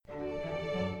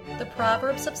The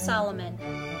Proverbs of Solomon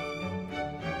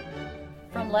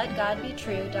from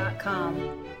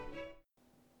LetGodBetrue.com.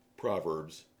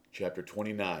 Proverbs chapter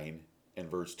 29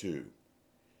 and verse 2.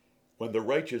 When the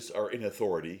righteous are in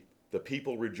authority, the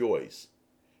people rejoice,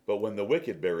 but when the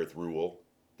wicked beareth rule,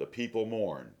 the people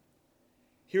mourn.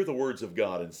 Hear the words of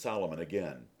God in Solomon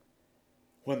again.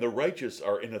 When the righteous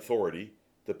are in authority,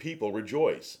 the people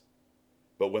rejoice,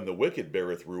 but when the wicked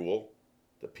beareth rule,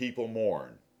 the people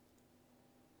mourn.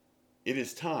 It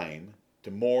is time to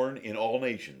mourn in all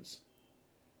nations,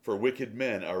 for wicked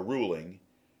men are ruling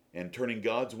and turning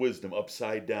God's wisdom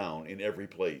upside down in every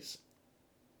place.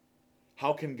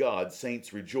 How can God's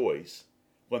saints rejoice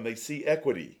when they see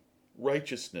equity,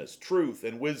 righteousness, truth,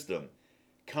 and wisdom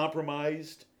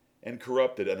compromised and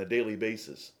corrupted on a daily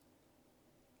basis?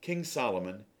 King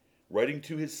Solomon, writing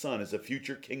to his son as a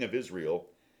future king of Israel,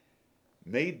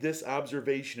 made this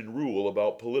observation and rule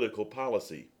about political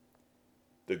policy.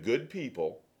 The good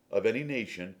people of any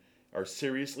nation are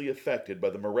seriously affected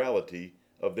by the morality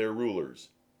of their rulers.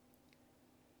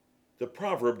 The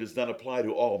proverb does not apply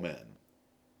to all men.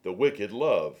 The wicked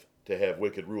love to have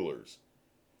wicked rulers,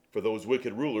 for those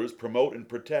wicked rulers promote and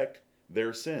protect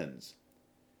their sins.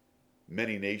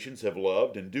 Many nations have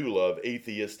loved and do love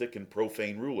atheistic and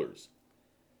profane rulers.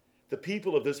 The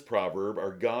people of this proverb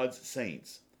are God's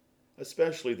saints,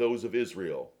 especially those of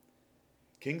Israel.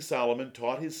 King Solomon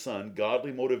taught his son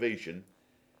godly motivation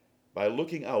by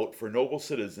looking out for noble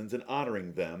citizens and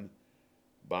honoring them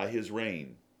by his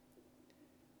reign.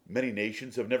 Many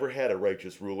nations have never had a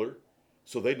righteous ruler,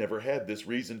 so they never had this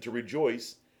reason to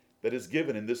rejoice that is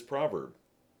given in this proverb.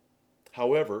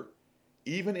 However,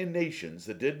 even in nations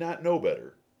that did not know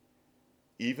better,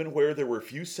 even where there were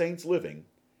few saints living,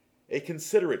 a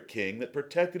considerate king that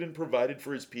protected and provided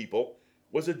for his people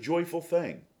was a joyful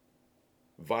thing.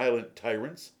 Violent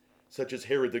tyrants, such as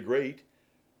Herod the Great,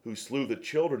 who slew the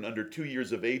children under 2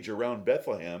 years of age around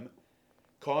Bethlehem,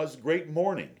 caused great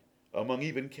mourning among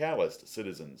even calloused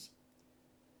citizens.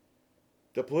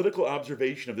 The political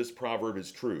observation of this proverb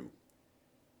is true.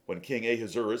 When King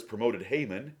Ahasuerus promoted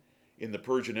Haman in the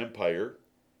Persian Empire,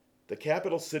 the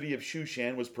capital city of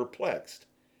Shushan was perplexed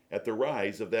at the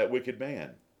rise of that wicked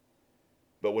man.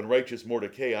 But when righteous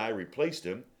Mordecai replaced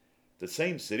him, the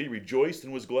same city rejoiced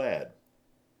and was glad.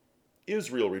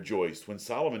 Israel rejoiced when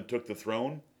Solomon took the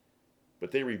throne, but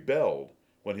they rebelled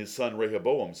when his son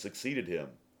Rehoboam succeeded him.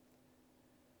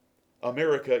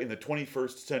 America in the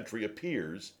 21st century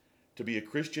appears to be a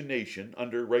Christian nation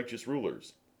under righteous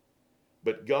rulers.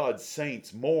 But God's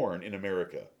saints mourn in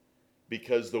America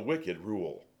because the wicked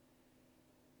rule.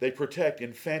 They protect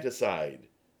infanticide,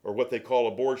 or what they call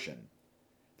abortion.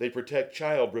 They protect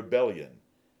child rebellion,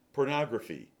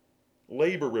 pornography,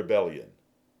 labor rebellion,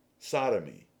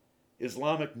 sodomy,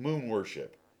 Islamic moon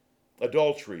worship,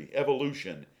 adultery,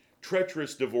 evolution,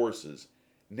 treacherous divorces,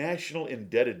 national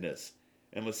indebtedness,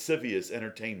 and lascivious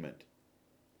entertainment.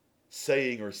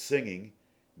 Saying or singing,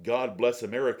 "God bless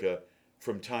America,"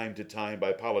 from time to time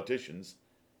by politicians,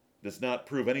 does not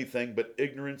prove anything but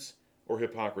ignorance or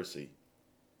hypocrisy.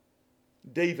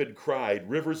 David cried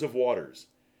rivers of waters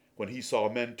when he saw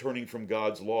men turning from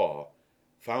God's law,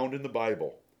 found in the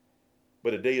Bible.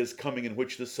 But a day is coming in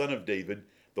which the Son of David,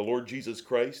 the Lord Jesus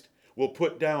Christ, will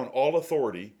put down all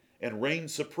authority and reign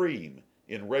supreme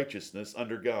in righteousness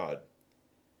under God.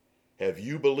 Have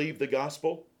you believed the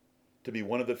gospel to be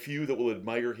one of the few that will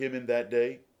admire him in that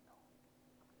day?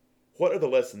 What are the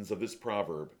lessons of this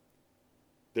proverb?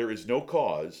 There is no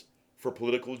cause for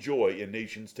political joy in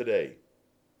nations today.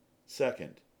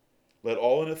 Second, let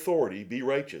all in authority be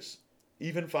righteous,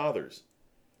 even fathers,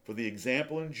 for the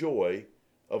example and joy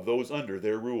of those under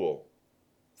their rule.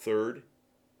 Third,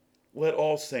 let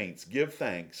all saints give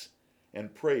thanks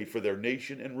and pray for their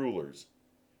nation and rulers,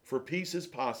 for peace is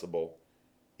possible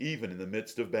even in the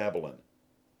midst of Babylon.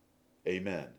 Amen.